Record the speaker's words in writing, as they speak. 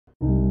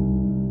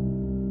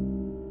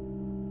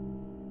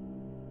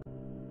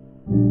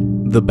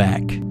The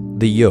back,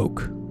 the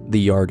yoke,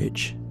 the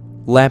yardage.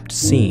 Lapped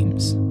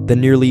seams, the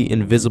nearly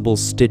invisible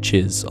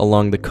stitches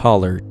along the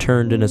collar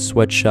turned in a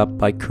sweatshop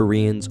by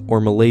Koreans or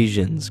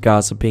Malaysians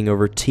gossiping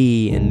over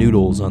tea and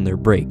noodles on their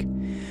break,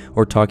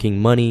 or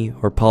talking money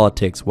or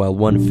politics while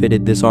one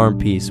fitted this arm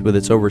piece with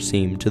its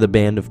overseam to the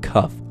band of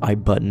cuff I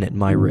button at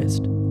my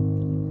wrist.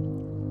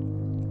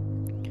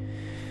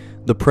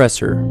 The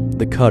presser,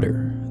 the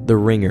cutter, the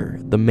wringer,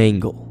 the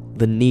mangle,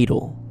 the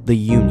needle, the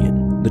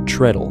union, the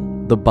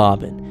treadle, the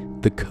bobbin,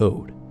 the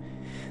code.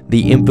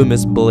 The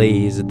infamous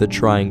blaze at the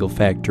Triangle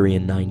Factory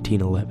in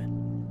 1911.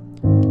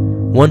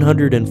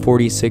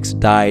 146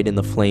 died in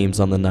the flames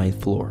on the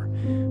 9th floor.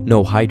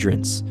 No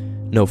hydrants,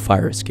 no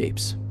fire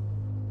escapes.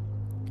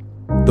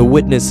 The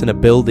witness in a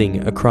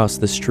building across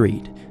the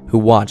street who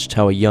watched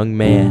how a young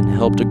man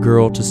helped a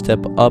girl to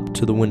step up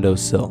to the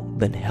windowsill,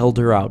 then held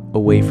her out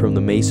away from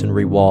the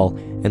masonry wall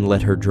and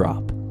let her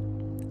drop.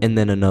 And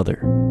then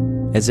another,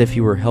 as if he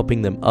were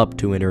helping them up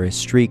to enter a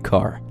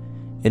streetcar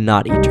and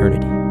not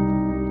eternity.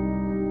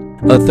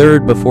 A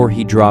third, before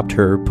he dropped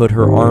her, put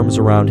her arms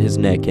around his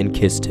neck and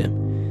kissed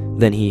him.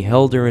 Then he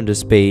held her into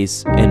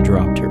space and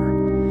dropped her.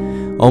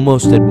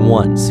 Almost at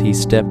once, he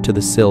stepped to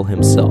the sill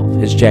himself.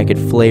 His jacket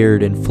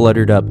flared and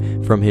fluttered up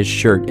from his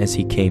shirt as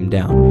he came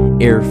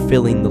down, air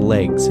filling the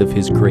legs of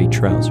his gray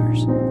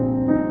trousers.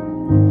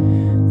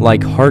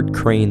 Like Hart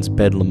Crane's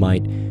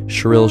bedlamite,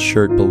 shrill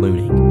shirt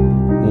ballooning.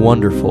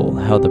 Wonderful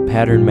how the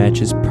pattern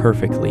matches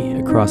perfectly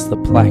across the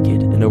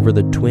placket and over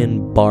the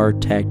twin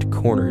bar-tacked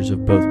corners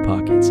of both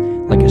pockets,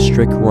 like a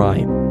strict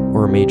rhyme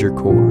or a major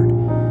chord.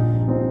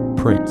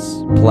 Prints,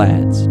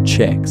 plaids,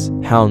 checks,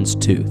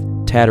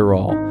 houndstooth,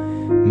 tatterall,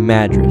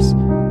 madras,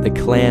 the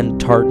clan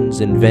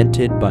tartans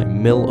invented by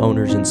mill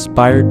owners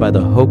inspired by the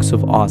hoax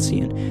of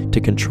Ossian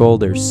to control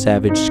their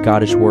savage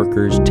Scottish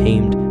workers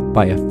tamed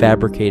by a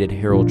fabricated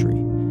heraldry.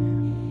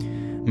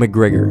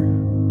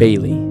 McGregor,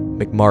 Bailey,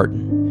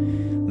 McMartin.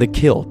 The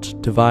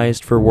kilt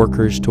devised for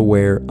workers to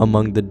wear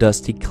among the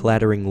dusty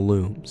clattering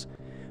looms.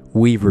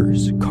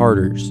 Weavers,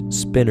 carters,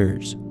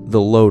 spinners, the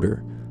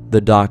loader,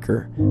 the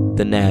docker,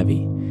 the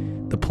navvy,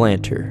 the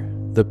planter,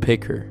 the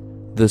picker,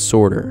 the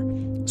sorter,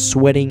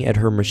 sweating at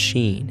her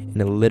machine in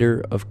a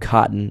litter of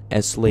cotton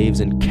as slaves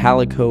in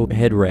calico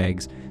head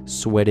rags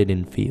sweated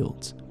in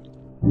fields.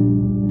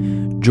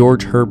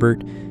 George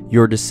Herbert,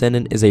 your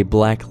descendant is a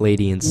black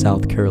lady in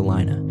South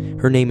Carolina.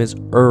 Her name is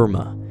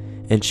Irma,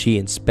 and she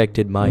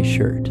inspected my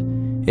shirt.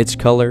 Its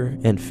color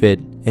and fit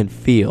and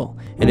feel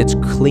and its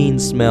clean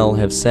smell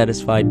have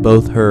satisfied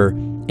both her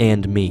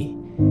and me.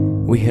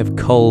 We have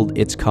culled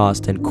its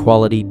cost and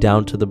quality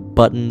down to the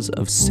buttons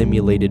of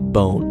simulated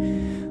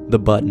bone, the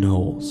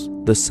buttonholes,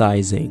 the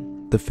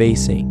sizing, the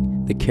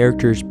facing, the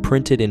characters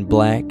printed in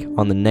black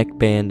on the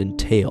neckband and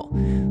tail,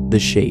 the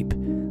shape,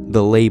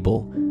 the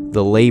label,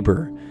 the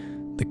labor,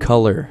 the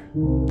color,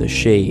 the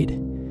shade,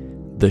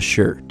 the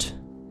shirt.